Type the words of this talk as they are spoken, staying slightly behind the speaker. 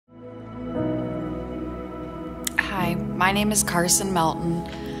My name is Carson Melton.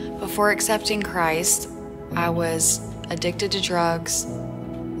 Before accepting Christ, I was addicted to drugs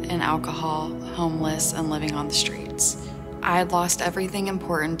and alcohol, homeless, and living on the streets. I had lost everything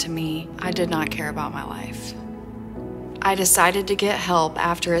important to me. I did not care about my life. I decided to get help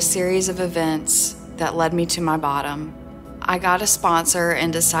after a series of events that led me to my bottom. I got a sponsor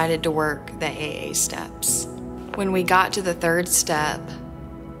and decided to work the AA steps. When we got to the third step,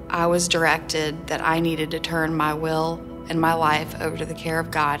 I was directed that I needed to turn my will and my life over to the care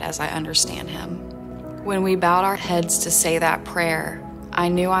of God as I understand Him. When we bowed our heads to say that prayer, I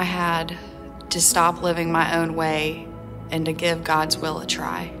knew I had to stop living my own way and to give God's will a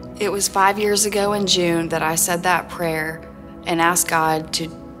try. It was 5 years ago in June that I said that prayer and asked God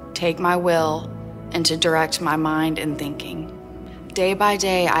to take my will and to direct my mind and thinking. Day by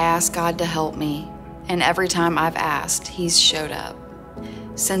day, I asked God to help me, and every time I've asked, He's showed up.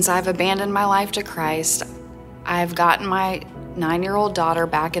 Since I've abandoned my life to Christ, I've gotten my 9-year-old daughter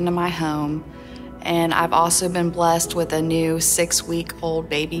back into my home, and I've also been blessed with a new 6-week-old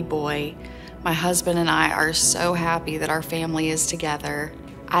baby boy. My husband and I are so happy that our family is together.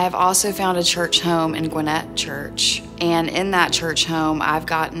 I have also found a church home in Gwinnett Church, and in that church home, I've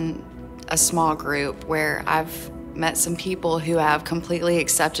gotten a small group where I've met some people who have completely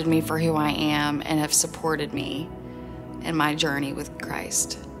accepted me for who I am and have supported me in my journey with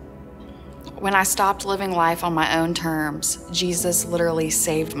Christ. When I stopped living life on my own terms, Jesus literally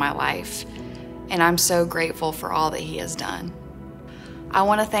saved my life, and I'm so grateful for all that He has done. I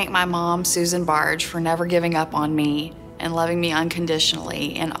want to thank my mom, Susan Barge, for never giving up on me and loving me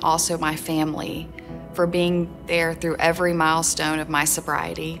unconditionally, and also my family for being there through every milestone of my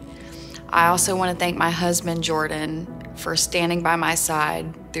sobriety. I also want to thank my husband, Jordan, for standing by my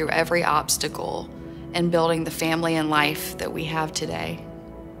side through every obstacle and building the family and life that we have today.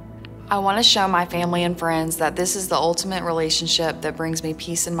 I want to show my family and friends that this is the ultimate relationship that brings me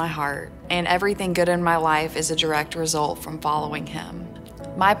peace in my heart, and everything good in my life is a direct result from following Him.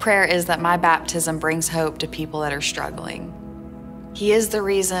 My prayer is that my baptism brings hope to people that are struggling. He is the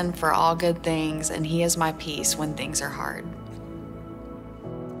reason for all good things, and He is my peace when things are hard.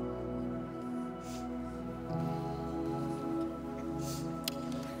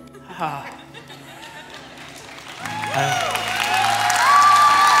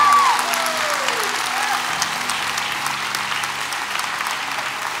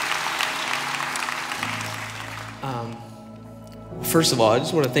 First of all, I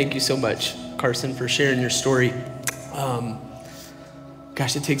just want to thank you so much, Carson, for sharing your story.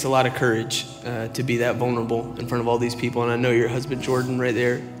 Gosh, it takes a lot of courage to be that vulnerable in front of all these people, and I know your husband, Jordan, right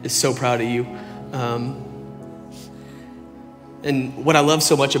there, is so proud of you. And what I love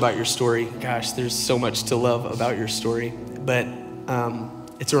so much about your story, gosh, there's so much to love about your story, but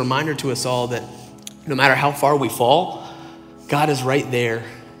it's a reminder to us all that no matter how far we fall, God is right there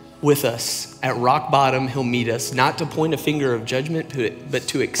with us. At rock bottom, He'll meet us, not to point a finger of judgment, but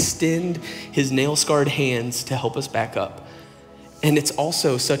to extend His nail-scarred hands to help us back up. And it's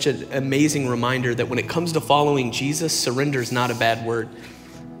also such an amazing reminder that when it comes to following Jesus, surrender is not a bad word,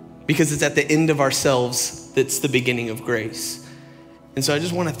 because it's at the end of ourselves that's the beginning of grace. And so I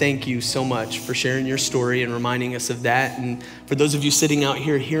just want to thank you so much for sharing your story and reminding us of that. And for those of you sitting out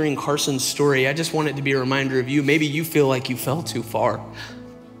here hearing Carson's story, I just want it to be a reminder of you. Maybe you feel like you fell too far.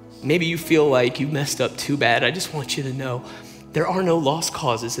 Maybe you feel like you messed up too bad. I just want you to know there are no lost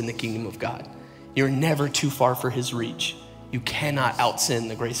causes in the kingdom of God. You're never too far for His reach. You cannot out-sin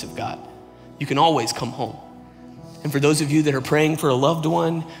the grace of God. You can always come home. And for those of you that are praying for a loved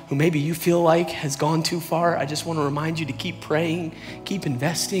one who maybe you feel like has gone too far, I just want to remind you to keep praying, keep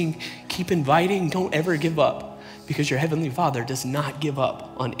investing, keep inviting. Don't ever give up, because your Heavenly Father does not give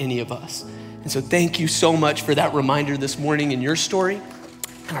up on any of us. And so thank you so much for that reminder this morning in your story.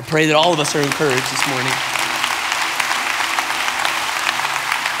 And I pray that all of us are encouraged this morning.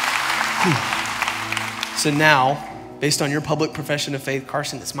 So now, based on your public profession of faith,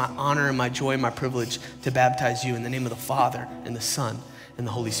 Carson, it's my honor and my joy and my privilege to baptize you in the name of the Father and the Son and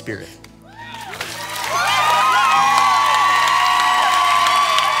the Holy Spirit.